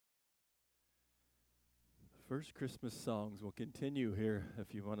First Christmas songs. We'll continue here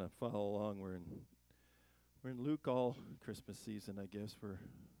if you want to follow along. We're in Luke all Christmas season, I guess. We're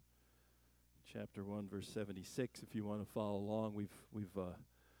chapter 1, verse 76. If you want to follow along, we've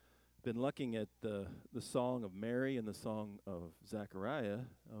been looking at the song of Mary and the song of Zechariah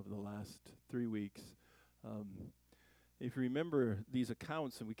over the last 3 weeks. If you remember these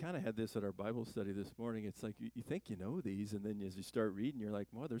accounts, and we kind of had this at our Bible study this morning, it's like you think you know these, and then as you start reading, you're like,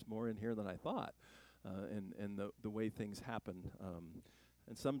 well, there's more in here than I thought. And the way things happen.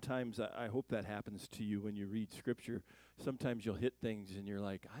 And sometimes I hope that happens to you when you read Scripture. Sometimes you'll hit things and you're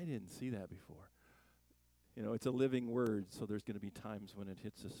like, I didn't see that before. You know, it's a living word, so there's going to be times when it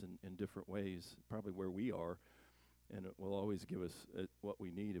hits us in different ways, probably where we are, and it will always give us what we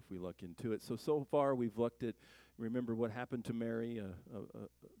need if we look into it. So far we've looked at, remember what happened to Mary,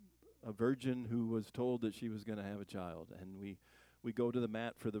 a virgin who was told that she was going to have a child, and we go to the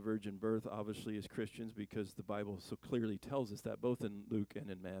mat for the virgin birth, obviously, as Christians, because the Bible so clearly tells us that, both in Luke and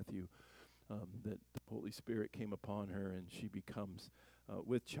in Matthew, that the Holy Spirit came upon her, and she becomes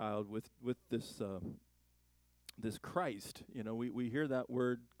with child, with this Christ. You know, we hear that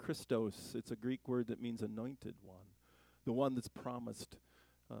word Christos. It's a Greek word that means anointed one, the one that's promised.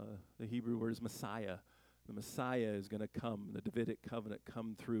 The Hebrew word is Messiah. The Messiah is going to come, the Davidic covenant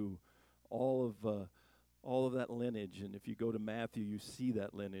come through all of that lineage. And if you go to Matthew, you see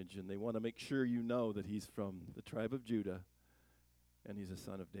that lineage, and they want to make sure you know that he's from the tribe of Judah and he's a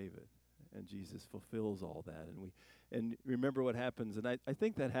son of David, and Jesus fulfills all that. And remember what happens, and I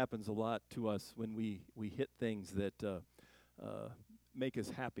think that happens a lot to us when we hit things that make us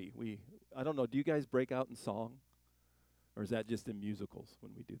happy. I don't know, do you guys break out in song, or is that just in musicals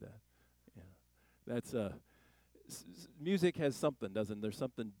when we do that? Yeah, that's music has something, doesn't there? There's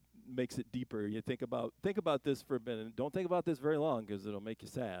something makes it deeper. You think about this for a minute. Don't think about this very long, because it'll make you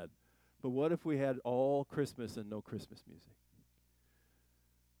sad. But what if we had all Christmas and no Christmas music?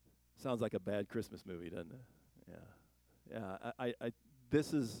 Sounds like a bad Christmas movie, doesn't it? Yeah. I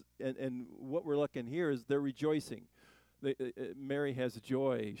this is, and what we're looking here is they're rejoicing. Mary has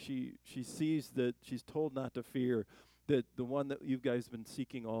joy. She sees that she's told not to fear, that the one that you guys have been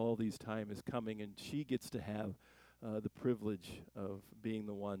seeking all these time is coming, and she gets to have the privilege of being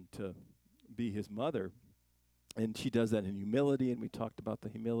the one to be his mother. And she does that in humility, and we talked about the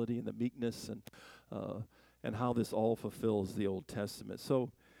humility and the meekness and how this all fulfills the Old Testament.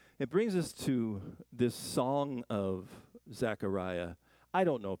 So it brings us to this song of Zechariah. I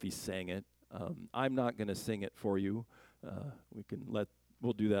don't know if he sang it. I'm not going to sing it for you.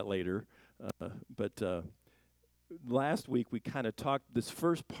 We'll do that later. But last week we kind of talked, this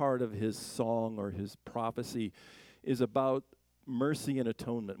first part of his song or his prophecy is about mercy and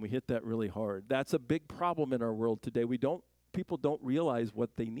atonement. We hit that really hard. That's a big problem in our world today. People don't realize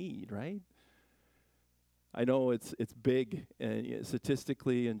what they need, right? I know it's big, and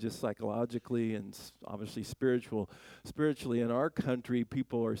statistically and just psychologically and obviously spiritually in our country,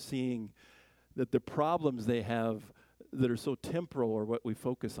 people are seeing that the problems they have that are so temporal are what we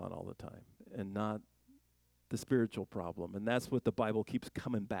focus on all the time, and not the spiritual problem. And that's what the Bible keeps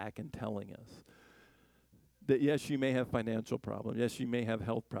coming back and telling us. That yes, you may have financial problems. Yes, you may have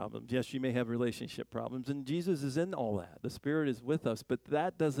health problems. Yes, you may have relationship problems. And Jesus is in all that. The Spirit is with us. But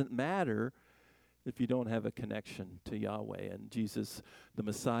that doesn't matter if you don't have a connection to Yahweh. And Jesus, the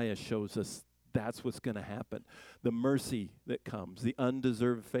Messiah, shows us that's what's going to happen. The mercy that comes, the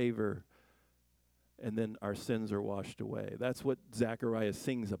undeserved favor, and then our sins are washed away. That's what Zechariah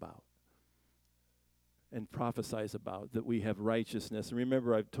sings about and prophesies about, that we have righteousness. And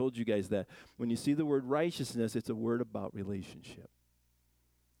remember, I've told you guys that when you see the word righteousness, it's a word about relationship.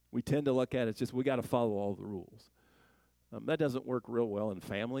 We tend to look at it just, we got to follow all the rules. That doesn't work real well in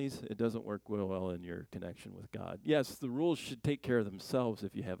families. It doesn't work real well in your connection with God. Yes, the rules should take care of themselves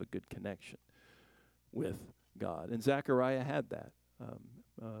if you have a good connection with God. And Zechariah had that,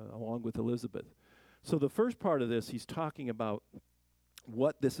 along with Elizabeth. So the first part of this, he's talking about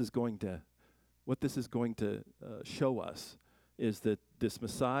what this is going to show us, is that this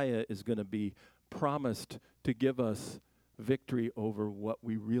Messiah is going to be promised to give us victory over what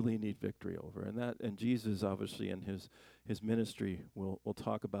we really need victory over. And Jesus, obviously, in his ministry will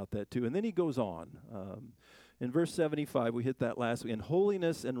talk about that too. And then he goes on. In verse 75, we hit that last week. In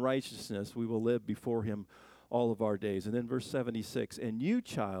holiness and righteousness we will live before him all of our days. And then verse 76, and you,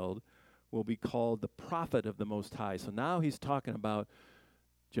 child, will be called the prophet of the Most High. So now he's talking about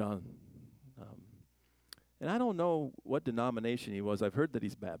John. And I don't know what denomination he was. I've heard that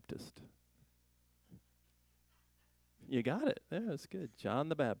he's Baptist. You got it. Yeah, that's good. John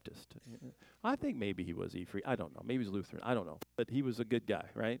the Baptist. I think maybe he was Ephraim. I don't know. Maybe he was Lutheran. I don't know. But he was a good guy,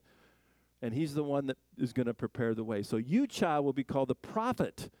 right? And he's the one that is going to prepare the way. So you, child, will be called the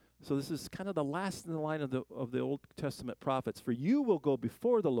prophet. So this is kind of the last in the line of the Old Testament prophets. For you will go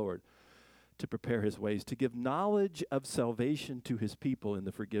before the Lord to prepare his ways, to give knowledge of salvation to his people in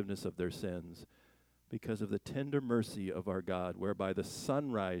the forgiveness of their sins, because of the tender mercy of our God, whereby the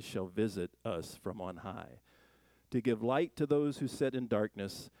sunrise shall visit us from on high, to give light to those who sit in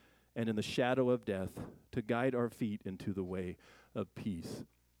darkness and in the shadow of death, to guide our feet into the way of peace.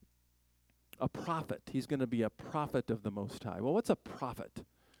 A prophet. He's going to be a prophet of the Most High. Well, what's a prophet?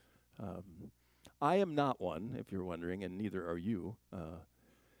 I am not one, if you're wondering, and neither are you.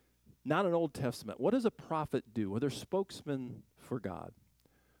 Not an Old Testament. What does a prophet do? Well, they're spokesmen for God.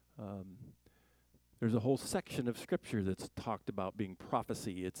 There's a whole section of Scripture that's talked about being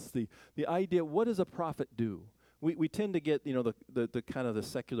prophecy. It's the idea, what does a prophet do? We tend to get, the kind of the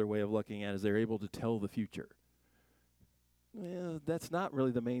secular way of looking at it is they're able to tell the future. Well, that's not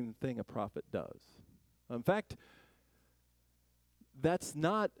really the main thing a prophet does. In fact, that's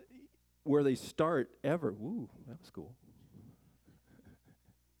not where they start ever. Ooh, that was cool.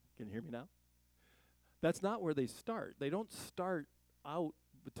 Can you hear me now? That's not where they start. They don't start out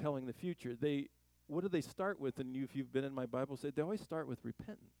with telling the future. What do they start with? And if you've been in my Bible study, they always start with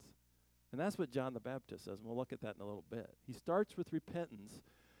repentance. And that's what John the Baptist says, and we'll look at that in a little bit. He starts with repentance,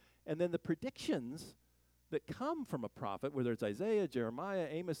 and then the predictions that come from a prophet, whether it's Isaiah, Jeremiah,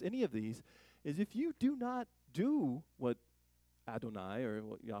 Amos, any of these, is if you do not do what Adonai or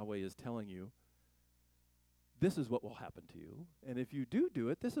what Yahweh is telling you, this is what will happen to you. And if you do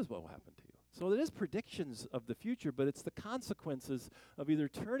it, this is what will happen to you. So it is predictions of the future, but it's the consequences of either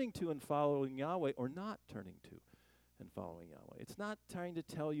turning to and following Yahweh or not turning to and following Yahweh. It's not trying to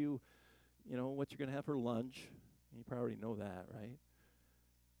tell you, what you're going to have for lunch. You probably already know that, right?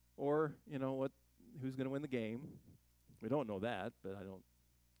 Or, who's going to win the game. We don't know that, but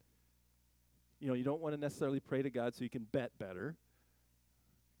you don't want to necessarily pray to God so you can bet better.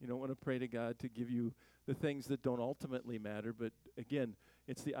 You don't want to pray to God to give you the things that don't ultimately matter, but again,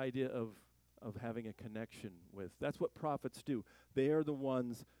 it's the idea of having a connection with. That's what prophets do. They are the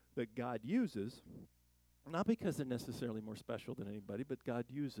ones that God uses, not because they're necessarily more special than anybody, but God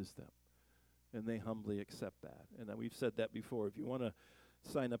uses them, and they humbly accept that. And we've said that before. If you want to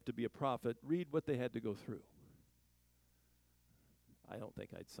sign up to be a prophet, read what they had to go through. I don't think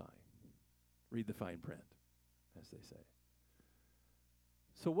I'd sign. Read the fine print, as they say.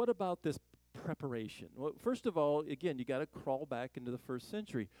 So what about this preparation? Well, first of all, again, you got to crawl back into the first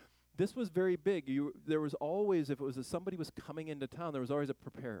century. This was very big. There was always, if it was somebody was coming into town, there was always a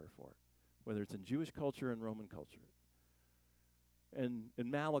preparer for it, whether it's in Jewish culture and Roman culture. And in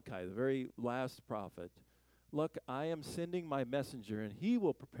Malachi, the very last prophet, look, I am sending my messenger, and he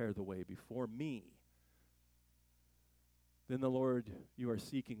will prepare the way before me. Then the Lord you are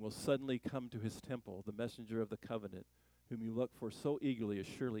seeking will suddenly come to his temple, the messenger of the covenant, whom you look for so eagerly is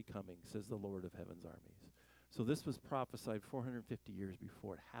surely coming, says the Lord of heaven's armies. So this was prophesied 450 years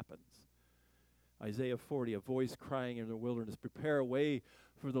before it happens. Isaiah 40, a voice crying in the wilderness, prepare a way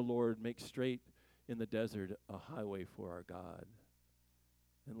for the Lord, make straight in the desert a highway for our God.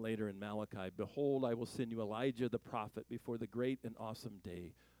 And later in Malachi, behold, I will send you Elijah the prophet before the great and awesome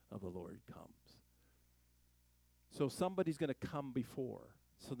day of the Lord comes. So somebody's going to come before.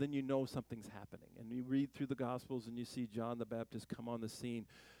 So then you know something's happening. And you read through the Gospels and you see John the Baptist come on the scene,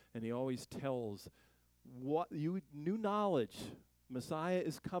 and he always tells new knowledge. Messiah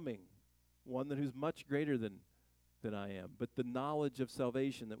is coming, one who's much greater than I am. But the knowledge of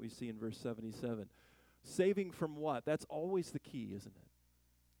salvation that we see in verse 77. Saving from what? That's always the key, isn't it?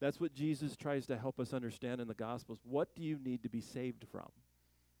 That's what Jesus tries to help us understand in the Gospels. What do you need to be saved from?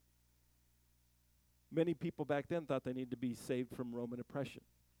 Many people back then thought they needed to be saved from Roman oppression.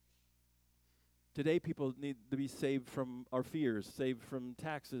 Today, people need to be saved from our fears, saved from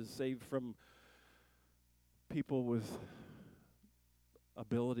taxes, saved from people with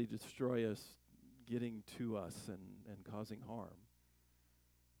ability to destroy us, getting to us and causing harm.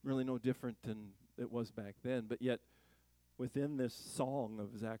 Really no different than it was back then. But yet, within this song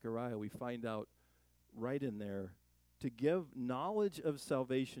of Zechariah, we find out right in there to give knowledge of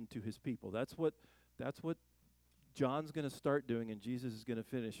salvation to his people. That's what John's going to start doing, and Jesus is going to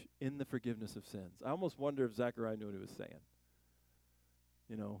finish in the forgiveness of sins. I almost wonder if Zechariah knew what he was saying.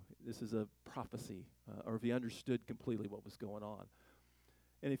 This is a prophecy, or if he understood completely what was going on.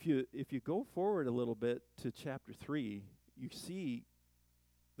 And if you go forward a little bit to chapter 3, you see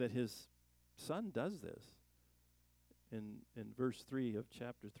that his son does this in verse 3 of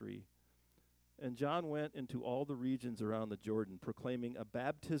chapter 3. And John went into all the regions around the Jordan, proclaiming a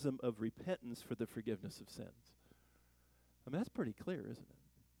baptism of repentance for the forgiveness of sins. I mean, that's pretty clear, isn't it?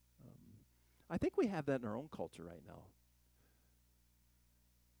 I think we have that in our own culture right now.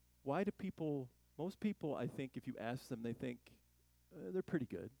 Why do most people, I think, if you ask them, they think they're pretty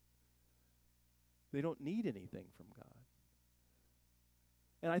good. They don't need anything from God.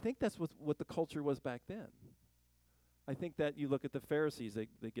 And I think that's what the culture was back then. I think that you look at the Pharisees,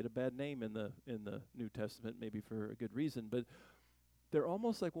 they get a bad name in the New Testament, maybe for a good reason, but they're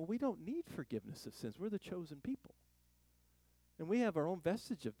almost like, well, we don't need forgiveness of sins. We're the chosen people. And we have our own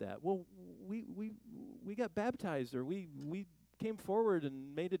vestige of that. Well, we got baptized, or we came forward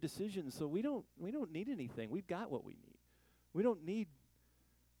and made a decision, so we don't need anything. We've got what we need.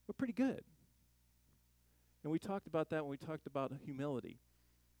 We're pretty good. And we talked about that when we talked about humility.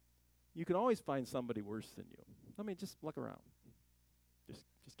 You can always find somebody worse than you. I mean, just look around.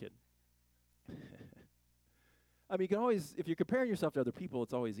 Just kidding. I mean, you can always, if you're comparing yourself to other people,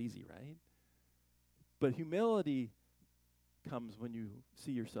 it's always easy, right? But humility comes when you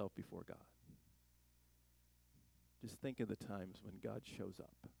see yourself before God. Just think of the times when God shows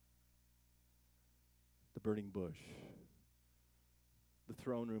up. The burning bush, the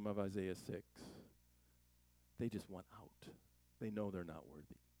throne room of Isaiah 6. They just want out. They know they're not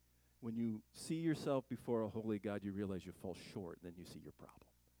worthy. When you see yourself before a holy God, you realize you fall short, and then you see your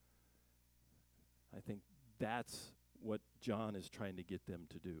problem. I think that's what John is trying to get them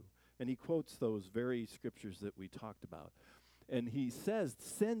to do. And he quotes those very scriptures that we talked about. And he says,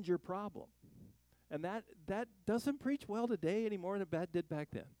 send your problem. And that doesn't preach well today any more than it did back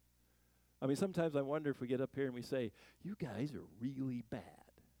then. I mean, sometimes I wonder if we get up here and we say, you guys are really bad.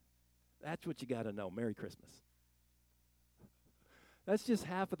 That's what you got to know. Merry Christmas. That's just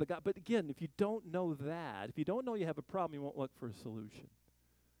half of the God. But again, if you don't know that, if you don't know you have a problem, you won't look for a solution.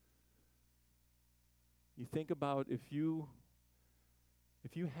 You think about if you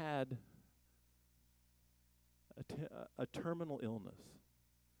had a terminal illness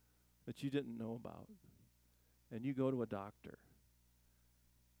that you didn't know about, and you go to a doctor,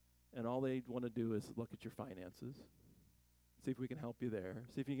 and all they want to do is look at your finances, see if we can help you there,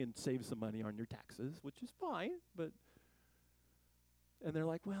 see if you can save some money on your taxes, which is fine, and they're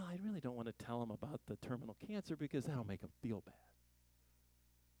like, well, I really don't want to tell them about the terminal cancer because that'll make them feel bad.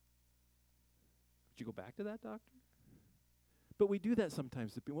 Would you go back to that doctor? But we do that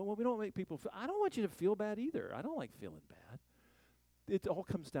sometimes to people. Well, we don't make people feel, I don't want you to feel bad either. I don't like feeling bad. It all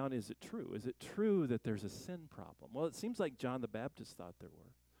comes down, is it true? Is it true that there's a sin problem? Well, it seems like John the Baptist thought there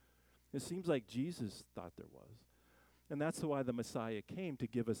were. It seems like Jesus thought there was. And that's why the Messiah came, to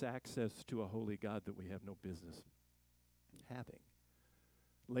give us access to a holy God that we have no business having.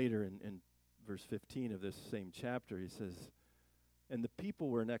 Later in verse 15 of this same chapter, he says, and the people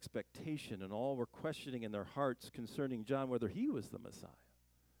were in expectation, and all were questioning in their hearts concerning John whether he was the Messiah.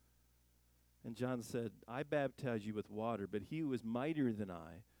 And John said, I baptize you with water, but he who is mightier than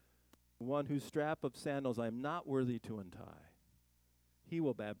I, the one whose strap of sandals I am not worthy to untie, he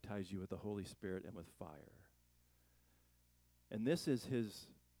will baptize you with the Holy Spirit and with fire. And this is his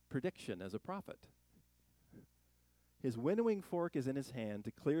prediction as a prophet. His winnowing fork is in his hand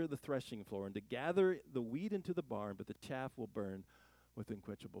to clear the threshing floor and to gather the wheat into the barn, but the chaff will burn with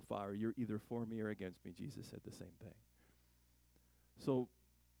unquenchable fire. You're either for me or against me. Jesus said the same thing. So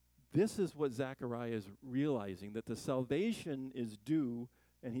this is what Zechariah is realizing, that the salvation is due,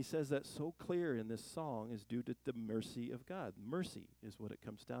 and he says that so clear in this song, is due to the mercy of God. Mercy is what it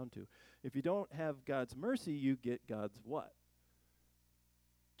comes down to. If you don't have God's mercy, you get God's what?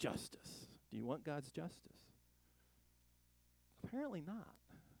 Justice. Do you want God's justice? Apparently not.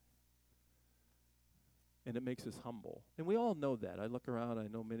 And it makes us humble. And we all know that. I look around, I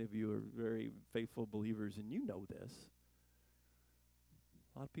know many of you are very faithful believers, and you know this.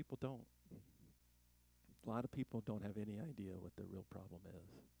 A lot of people don't. A lot of people don't have any idea what their real problem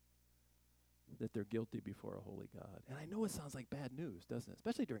is. That they're guilty before a holy God. And I know it sounds like bad news, doesn't it?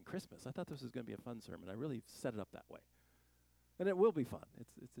 Especially during Christmas. I thought this was going to be a fun sermon. I really set it up that way. And it will be fun.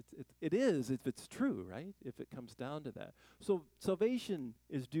 It is if it's true, right? If it comes down to that. So salvation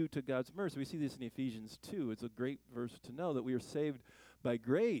is due to God's mercy. We see this in Ephesians 2. It's a great verse to know that we are saved by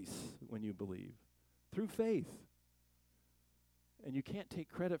grace when you believe, through faith. And you can't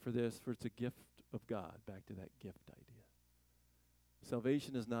take credit for this, for it's a gift of God. Back to that gift idea.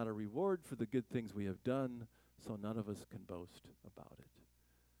 Salvation is not a reward for the good things we have done, so none of us can boast about it.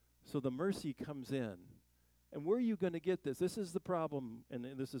 So the mercy comes in. And where are you going to get this? This is the problem, and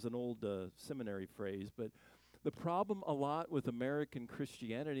this is an old seminary phrase, but the problem a lot with American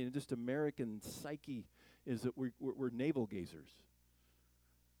Christianity and just American psyche is that we're navel gazers.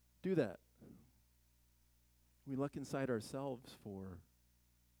 Do that. We look inside ourselves for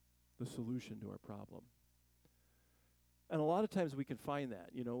the solution to our problem. And a lot of times we can find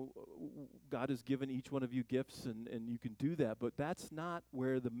that, God has given each one of you gifts and you can do that, but that's not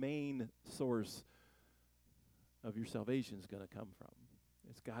where the main source of your salvation is going to come from.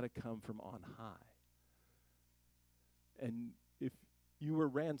 It's got to come from on high. And if you were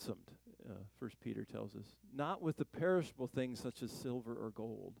ransomed, 1 Peter tells us, not with the perishable things such as silver or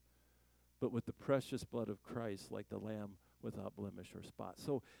gold, but with the precious blood of Christ, like the lamb without blemish or spot.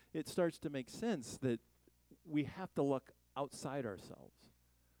 So it starts to make sense that we have to look outside ourselves.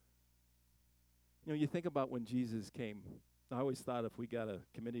 You think about when Jesus came. I always thought if we got a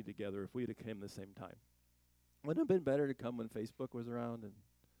committee together, if we'd have came the same time, wouldn't it have been better to come when Facebook was around and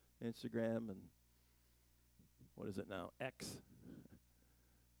Instagram and what is it now? X,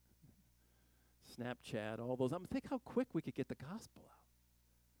 Snapchat, all those. Think how quick we could get the gospel out.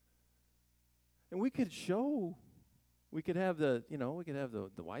 And we could have the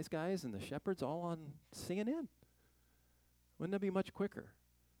wise guys and the shepherds all on CNN. Wouldn't that be much quicker?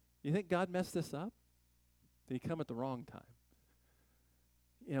 You think God messed this up? Did he come at the wrong time?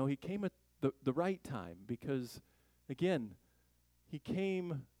 He came at the right time because, again, he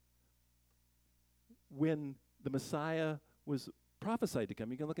came when the Messiah was prophesied to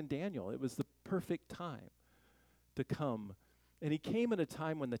come. You can look in Daniel. It was the perfect time to come. And he came at a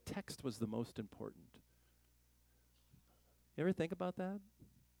time when the text was the most important. You ever think about that?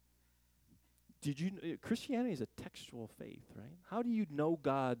 Christianity is a textual faith, right? How do you know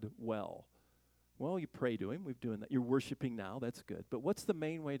God well? Well, you pray to him. We're doing that. You're worshiping now. That's good. But what's the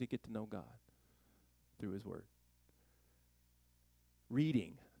main way to get to know God? Through his word.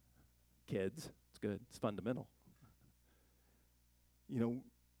 Reading. Kids. It's good. It's fundamental.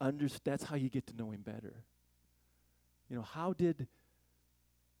 That's how you get to know him better. How did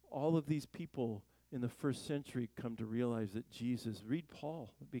all of these people in the first century come to realize that Jesus, read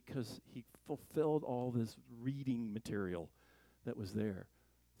Paul, because he fulfilled all this reading material that was there.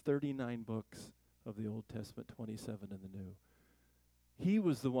 39 books of the Old Testament, 27 in the New. He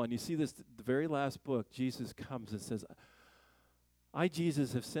was the one. You see this, the very last book, Jesus comes and says, I,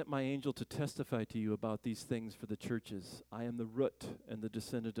 Jesus, have sent my angel to testify to you about these things for the churches. I am the root and the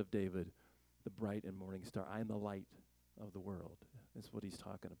descendant of David, the bright and morning star. I am the light of the world. That's what he's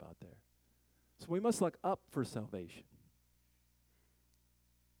talking about there. So we must look up for salvation.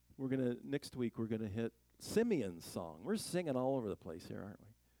 Next week, we're going to hit Simeon's song. We're singing all over the place here, aren't we?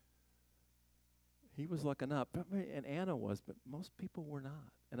 He was looking up, and Anna was, but most people were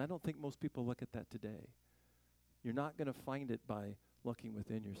not. And I don't think most people look at that today. You're not going to find it by looking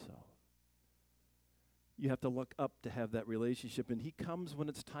within yourself. You have to look up to have that relationship, and he comes when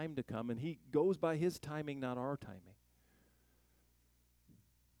it's time to come, and he goes by his timing, not our timing.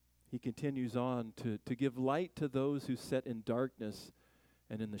 He continues on to give light to those who sit in darkness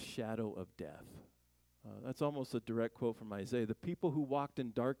and in the shadow of death. That's almost a direct quote from Isaiah. The people who walked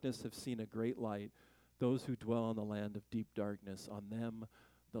in darkness have seen a great light. Those who dwell on the land of deep darkness, on them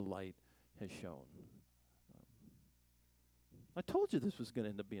the light has shone. I told you this was going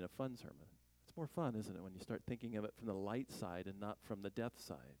to end up being a fun sermon. It's more fun, isn't it, when you start thinking of it from the light side and not from the death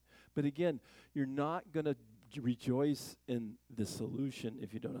side. But again, you're not going to rejoice in the solution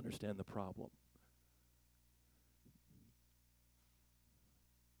if you don't understand the problem.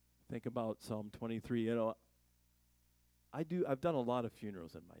 Think about Psalm 23. I've done a lot of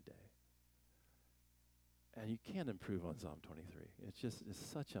funerals in my day. And you can't improve on Psalm 23. It's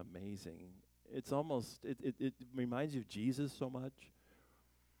such amazing. It's almost, it reminds you of Jesus so much.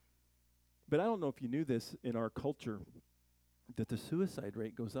 But I don't know if you knew this in our culture, that the suicide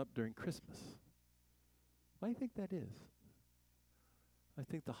rate goes up during Christmas. Why do you think that is? I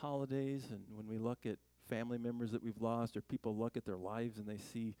think the holidays, and when we look at family members that we've lost, or people look at their lives and they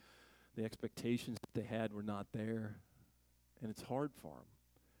see the expectations that they had were not there, and it's hard for them.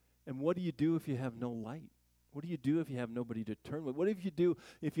 And what do you do if you have no light? What do you do if you have nobody to turn with? What if you do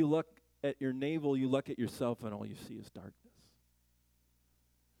if you look at your navel, you look at yourself, and all you see is darkness?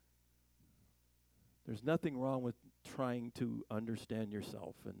 There's nothing wrong with trying to understand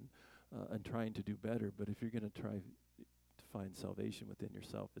yourself and trying to do better, but if you're going to try to find salvation within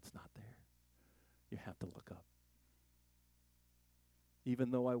yourself, it's not there. You have to look up.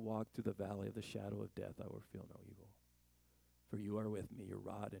 Even though I walk through the valley of the shadow of death, I will feel no evil. For you are with me, your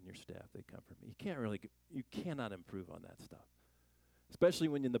rod and your staff, they comfort me. You cannot improve on that stuff. Especially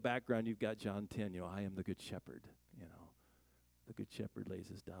when in the background you've got John 10, I am the good shepherd, The good shepherd lays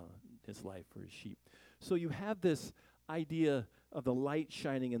his life for his sheep. So you have this idea of the light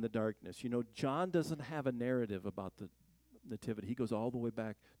shining in the darkness. John doesn't have a narrative about the nativity. He goes all the way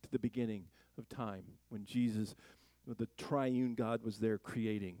back to the beginning of time when Jesus, the triune God, was there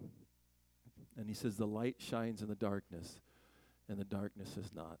creating. And he says, the light shines in the darkness, and the darkness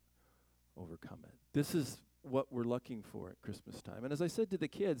has not overcome it. This is what we're looking for at Christmas time. And as I said to the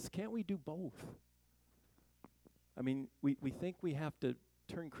kids, can't we do both? I mean, we think we have to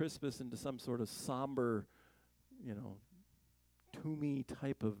turn Christmas into some sort of somber, tombey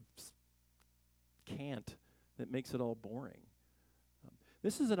type of cant that makes it all boring.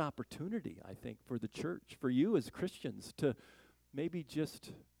 This is an opportunity, I think, for the church, for you as Christians to maybe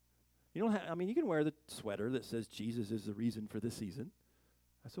just, you can wear the sweater that says Jesus is the reason for the season.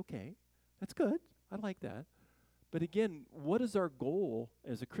 That's okay. That's good. I like that. But again, what is our goal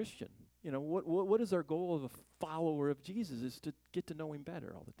as a Christian? What is our goal of a follower of Jesus is to get to know him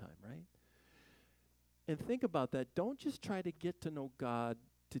better all the time, right? And think about that. Don't just try to get to know God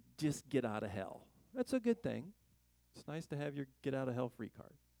to just get out of hell. That's a good thing. It's nice to have your get out of hell free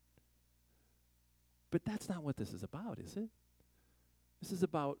card. But that's not what this is about, is it? This is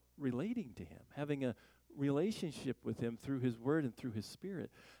about relating to him, having a relationship with him through his word and through his spirit.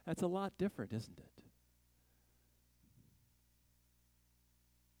 That's a lot different, isn't it?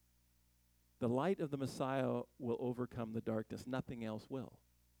 The light of the Messiah will overcome the darkness. Nothing else will.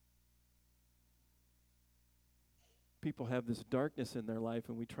 People have this darkness in their life,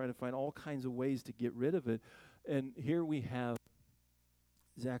 and we try to find all kinds of ways to get rid of it. And here we have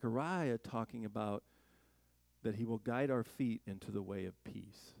Zechariah talking about that he will guide our feet into the way of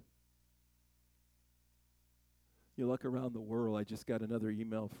peace. You look around the world. I just got another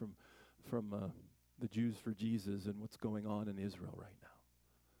email from the Jews for Jesus and what's going on in Israel right now.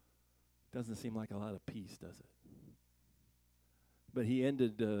 Doesn't seem like a lot of peace, does it? But he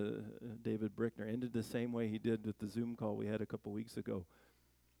ended, David Brickner, ended the same way he did with the Zoom call we had a couple weeks ago.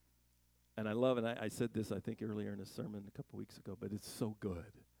 And I love it. I said this, I think, earlier in a sermon a couple weeks ago, but it's so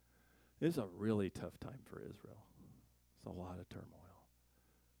good. It's a really tough time for Israel. It's a lot of turmoil.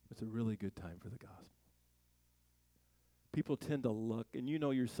 It's a really good time for the gospel. People tend to look, and you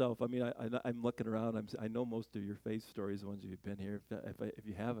know yourself. I mean, I'm looking around. I know most of your faith stories, the ones you've been here. If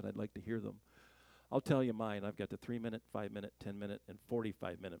you haven't, I'd like to hear them. I'll tell you mine. I've got the 3-minute, 5-minute, 10-minute, and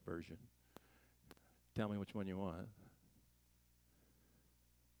 45-minute version. Tell me which one you want.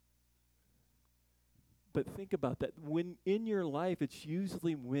 But think about that. When in your life, it's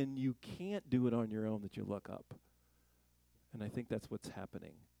usually when you can't do it on your own that you look up. And I think that's what's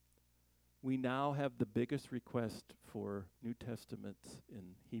happening. We now have the biggest request for New Testaments in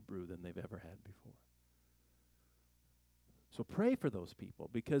Hebrew than they've ever had before. So pray for those people,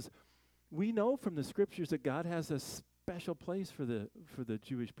 because we know from the scriptures that God has a special place for the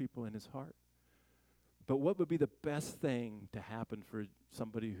Jewish people in his heart. But what would be the best thing to happen for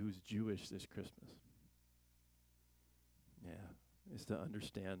somebody who's Jewish this Christmas? Yeah, is to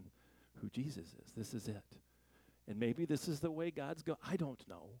understand who Jesus is. This is it. And maybe this is the way God's going. I don't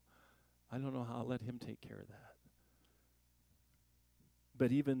know. I don't know how I'll let him take care of that.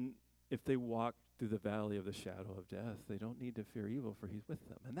 But even if they walk through the valley of the shadow of death, they don't need to fear evil, for he's with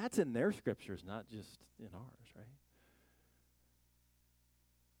them. And that's in their scriptures, not just in ours, right?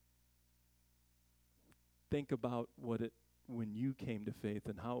 Think about when you came to faith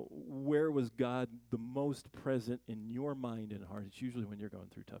and where was God the most present in your mind and heart? It's usually when you're going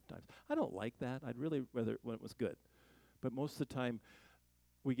through tough times. I don't like that. I'd really rather when it was good. But most of the time,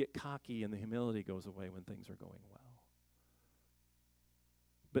 we get cocky and the humility goes away when things are going well.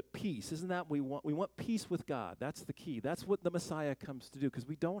 But peace, isn't that what we want? We want peace with God. That's the key. That's what the Messiah comes to do, because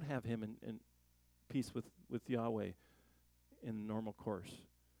we don't have him in peace with Yahweh in normal course.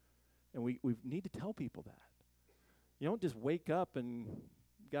 And we need to tell people that. You don't just wake up and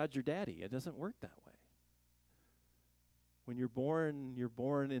God's your daddy. It doesn't work that way. When you're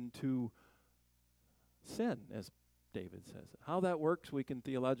born into sin, as David says. How that works, we can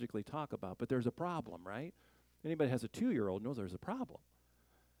theologically talk about, but there's a problem, right? Anybody has a 2-year-old knows there's a problem.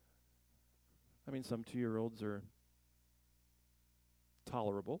 I mean, some 2-year-olds are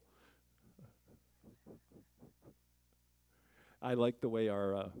tolerable. I like the way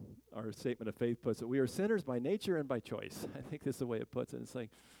our statement of faith puts it. We are sinners by nature and by choice. I think this is the way it puts it. It's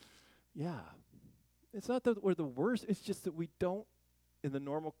like, yeah, it's not that we're the worst. It's just that we don't, in the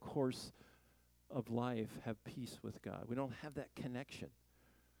normal course of life, have peace with God. We don't have that connection.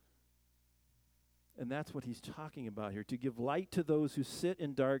 And that's what he's talking about here, to give light to those who sit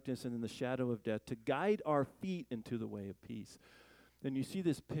in darkness and in the shadow of death, to guide our feet into the way of peace. And you see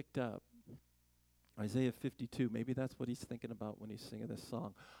this picked up. Isaiah 52, maybe that's what he's thinking about when he's singing this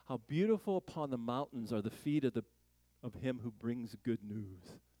song. How beautiful upon the mountains are the feet of him who brings good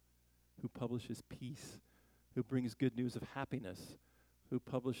news, who publishes peace, who brings good news of happiness, who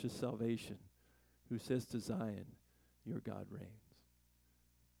publishes salvation, who says to Zion, your God reigns.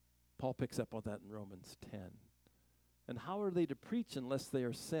 Paul picks up on that in Romans 10. And how are they to preach unless they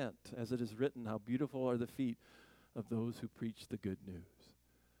are sent? As it is written, how beautiful are the feet of those who preach the good news.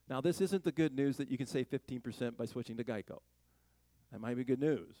 Now, this isn't the good news that you can save 15% by switching to Geico. That might be good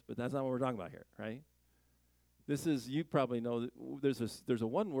news, but that's not what we're talking about here, right? This is, you probably know that there's a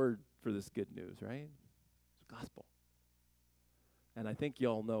one word for this good news, right? It's gospel. And I think you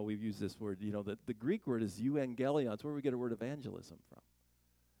all know we've used this word, that the Greek word is euangelion. It's where we get a word evangelism from.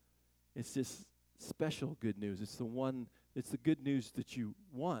 It's this special good news. It's the good news that you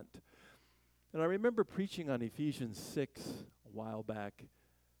want. And I remember preaching on Ephesians 6 a while back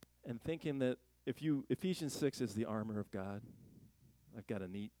and thinking that Ephesians 6 is the armor of God. I've got a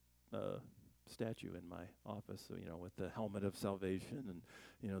neat statue in my office, with the helmet of salvation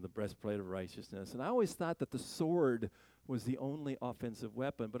and, the breastplate of righteousness. And I always thought that the sword was the only offensive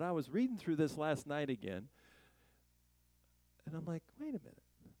weapon. But I was reading through this last night again, and I'm like, wait a minute.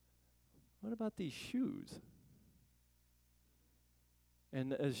 What about these shoes?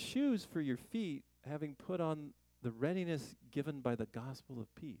 And as shoes for your feet, having put on the readiness given by the gospel of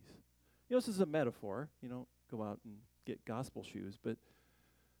peace. This is a metaphor. You don't go out and get gospel shoes, but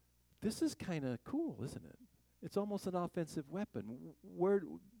this is kind of cool, isn't it? It's almost an offensive weapon. Where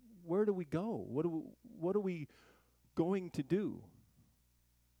do we go? What are we going to do?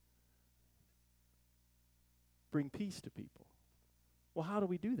 Bring peace to people. Well, how do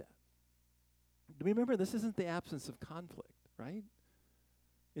we do that? Remember, this isn't the absence of conflict, right?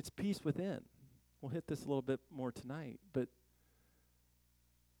 It's peace within. We'll hit this a little bit more tonight, but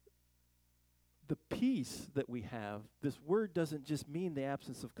the peace that we have, this word doesn't just mean the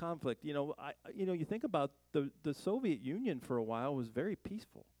absence of conflict. You think about the Soviet Union for a while was very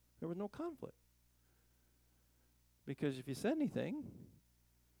peaceful. There was no conflict. Because if you said anything,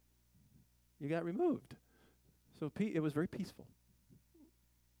 you got removed. So it was very peaceful.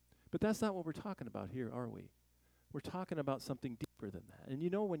 But that's not what we're talking about here, are we? We're talking about something deeper than that.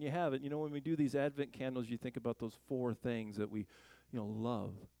 And when you have it, when we do these Advent candles, you think about those four things that we,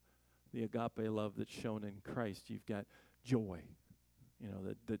 love. The agape love that's shown in Christ. You've got joy.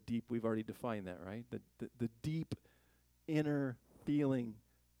 The deep, we've already defined that, right? The deep inner feeling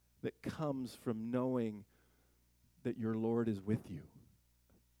that comes from knowing that your Lord is with you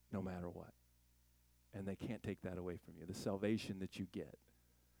no matter what. And they can't take that away from you. The salvation that you get.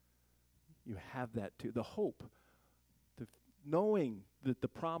 You have that too. The hope. Knowing that the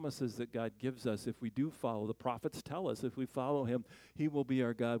promises that God gives us, if we do follow, the prophets tell us, if we follow him, he will be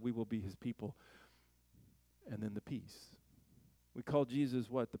our God, we will be his people. And then the peace. We call Jesus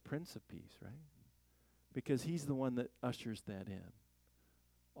what? The Prince of Peace, right? Because he's the one that ushers that in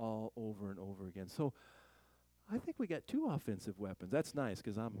all over and over again. So I think we got two offensive weapons. That's nice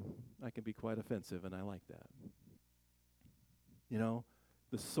because I can be quite offensive, and I like that.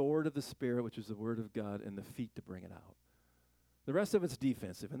 The sword of the Spirit, which is the word of God, and the feet to bring it out. The rest of it's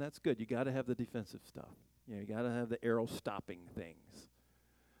defensive, and that's good. You got to have the defensive stuff. You got to have the arrow stopping things.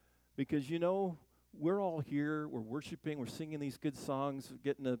 Because, we're all here, we're worshiping, we're singing these good songs,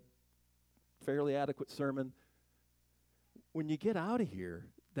 getting a fairly adequate sermon. When you get out of here,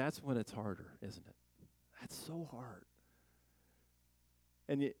 that's when it's harder, isn't it? That's so hard.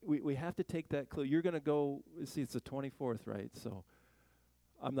 And we have to take that clue. You're going to go, it's the 24th, right? So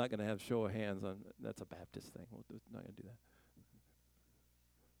I'm not going to have show of hands on, that's a Baptist thing. We're not going to do that.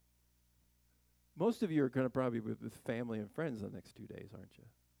 Most of you are going to probably be with family and friends the next 2 days, aren't you?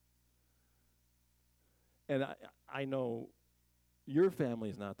 And I know your family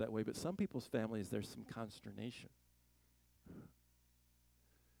is not that way, but some people's families, there's some consternation.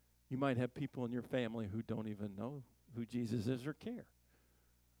 You might have people in your family who don't even know who Jesus is or care.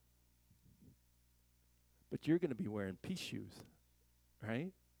 But you're going to be wearing peace shoes,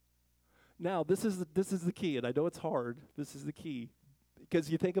 right? Now, this is the key, and I know it's hard. This is the key. Because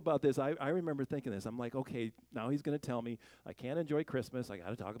you think about this, I remember thinking this. I'm like, okay, now he's going to tell me I can't enjoy Christmas. I got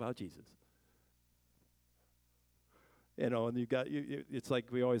to talk about Jesus. And you got it's like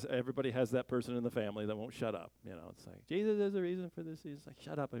everybody has that person in the family that won't shut up. It's like, Jesus is the reason for this. He's like,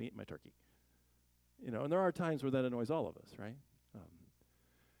 shut up, I'm eating my turkey. And there are times where that annoys all of us, right?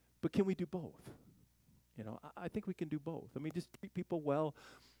 But can we do both? I think we can do both. Just treat people well.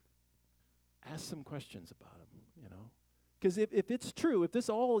 Ask some questions about them, Because if it's true, if this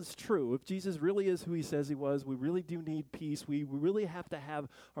all is true, if Jesus really is who he says he was, we really do need peace, we really have to have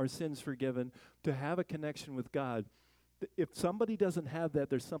our sins forgiven to have a connection with God. If somebody doesn't have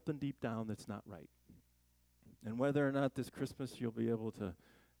that, there's something deep down that's not right. And whether or not this Christmas you'll be able to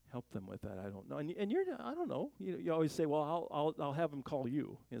help them with that, I don't know. And I don't know. You always say, well, I'll have them call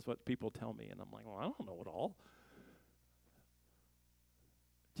you, is what people tell me. And I'm like, well, I don't know it all.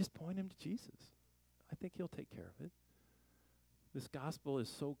 Just point him to Jesus. I think he'll take care of it. This gospel is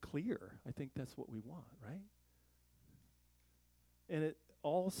so clear. I think that's what we want, right? And it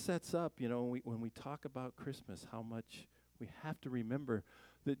all sets up, when we talk about Christmas, how much we have to remember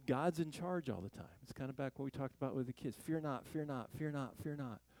that God's in charge all the time. It's kind of back what we talked about with the kids. Fear not, fear not, fear not, fear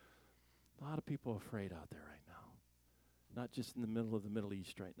not. A lot of people are afraid out there right now. Not just in the middle of the Middle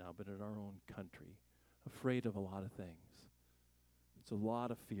East right now, but in our own country. Afraid of a lot of things. It's a lot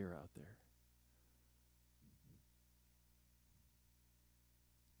of fear out there.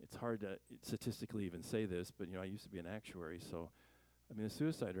 It's hard to statistically even say this, but I used to be an actuary, so the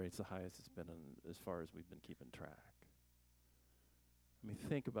suicide rate's the highest it's been as far as we've been keeping track.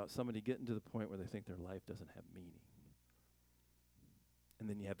 Think about somebody getting to the point where they think their life doesn't have meaning. And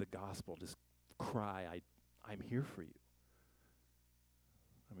then you have the gospel just cry, I'm here for you.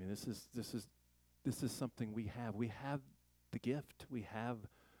 This is something we have. We have the gift. We have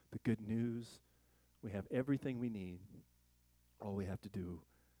the good news. We have everything we need. All we have to do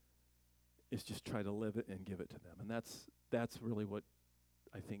is just try to live it and give it to them. And that's really what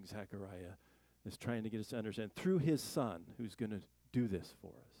I think Zechariah is trying to get us to understand through his son, who's going to do this for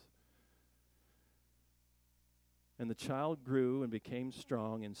us. And the child grew and became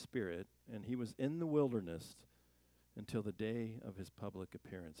strong in spirit, and he was in the wilderness until the day of his public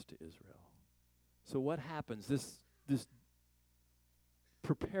appearance to Israel. So what happens? This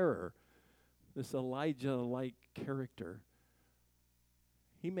preparer, this Elijah-like character,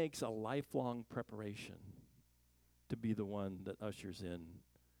 he makes a lifelong preparation to be the one that ushers in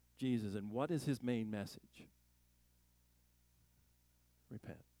Jesus. And what is his main message?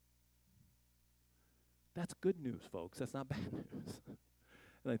 Repent. That's good news, folks. That's not bad news.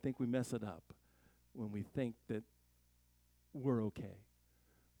 And I think we mess it up when we think that we're okay.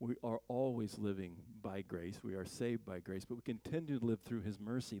 We are always living by grace. We are saved by grace, but we continue to live through his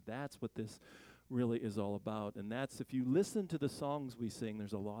mercy. That's what this really is all about. And that's, if you listen to the songs we sing,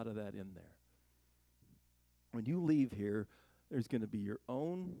 there's a lot of that in there. When you leave here, there's going to be your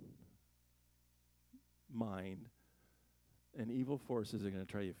own mind, and evil forces are going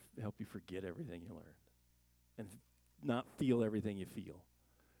to try to help you forget everything you learned and not feel everything you feel.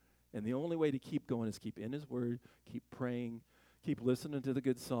 And the only way to keep going is keep in his word, keep praying, keep listening to the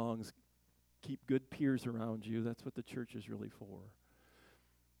good songs, keep good peers around you. That's what the church is really for.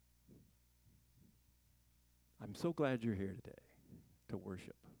 I'm so glad you're here today to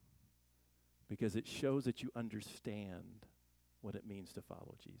worship, because it shows that you understand what it means to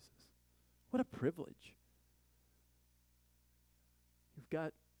follow Jesus. What a privilege. You've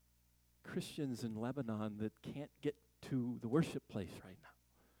got Christians in Lebanon that can't get to the worship place right now.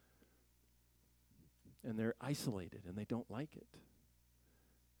 And they're isolated and they don't like it.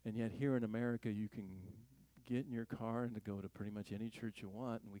 And yet here in America, you can get in your car and to go to pretty much any church you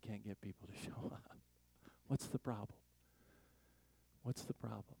want, and we can't get people to show up. What's the problem? What's the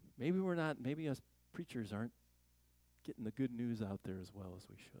problem? Maybe us preachers aren't getting the good news out there as well as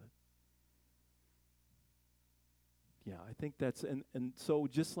we should. Yeah, I think that's, and so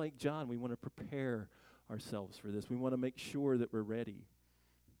just like John, we want to prepare ourselves for this. We want to make sure that we're ready.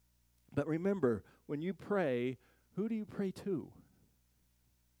 But remember, when you pray, who do you pray to?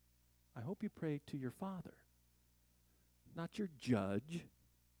 I hope you pray to your Father. Not your judge,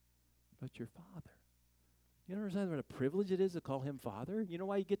 but your Father. You understand what a privilege it is to call him Father? You know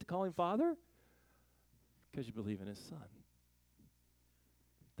why you get to call him Father? Because you believe in his Son.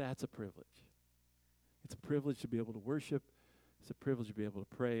 That's a privilege. It's a privilege to be able to worship. It's a privilege to be able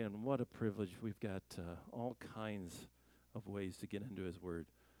to pray. And what a privilege. We've got all kinds of ways to get into his word,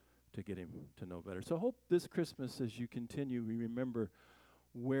 to get him to know better. So I hope this Christmas, as you continue, we remember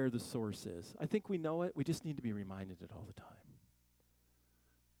where the source is. I think we know it. We just need to be reminded it all the time.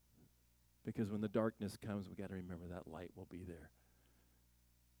 Because when the darkness comes, we got to remember that light will be there.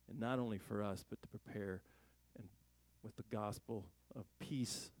 And not only for us, but to prepare and with the gospel of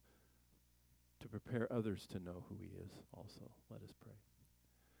peace to prepare others to know who he is also. Let us pray.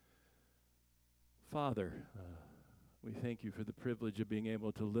 Father, we thank you for the privilege of being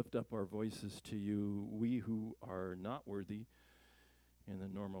able to lift up our voices to you, we who are not worthy in the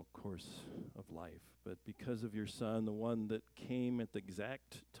normal course of life. But because of your Son, the one that came at the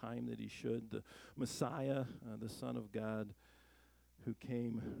exact time that he should, the Messiah, the Son of God, who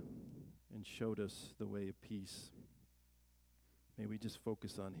came and showed us the way of peace. May we just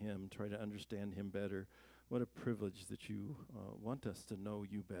focus on him, try to understand him better. What a privilege that you want us to know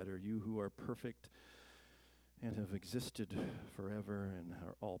you better, you who are perfect and have existed forever and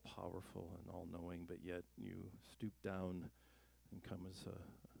are all-powerful and all-knowing, but yet you stoop down and come as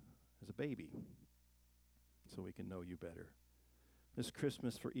a baby so we can know you better. This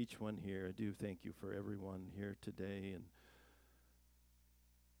Christmas for each one here, I do thank you for everyone here today and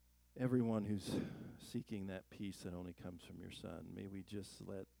everyone who's seeking that peace that only comes from your Son. May we just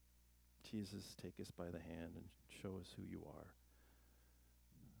let Jesus take us by the hand and show us who you are.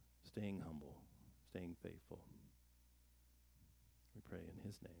 Staying humble, staying faithful. We pray in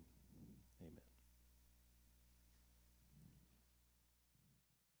his name.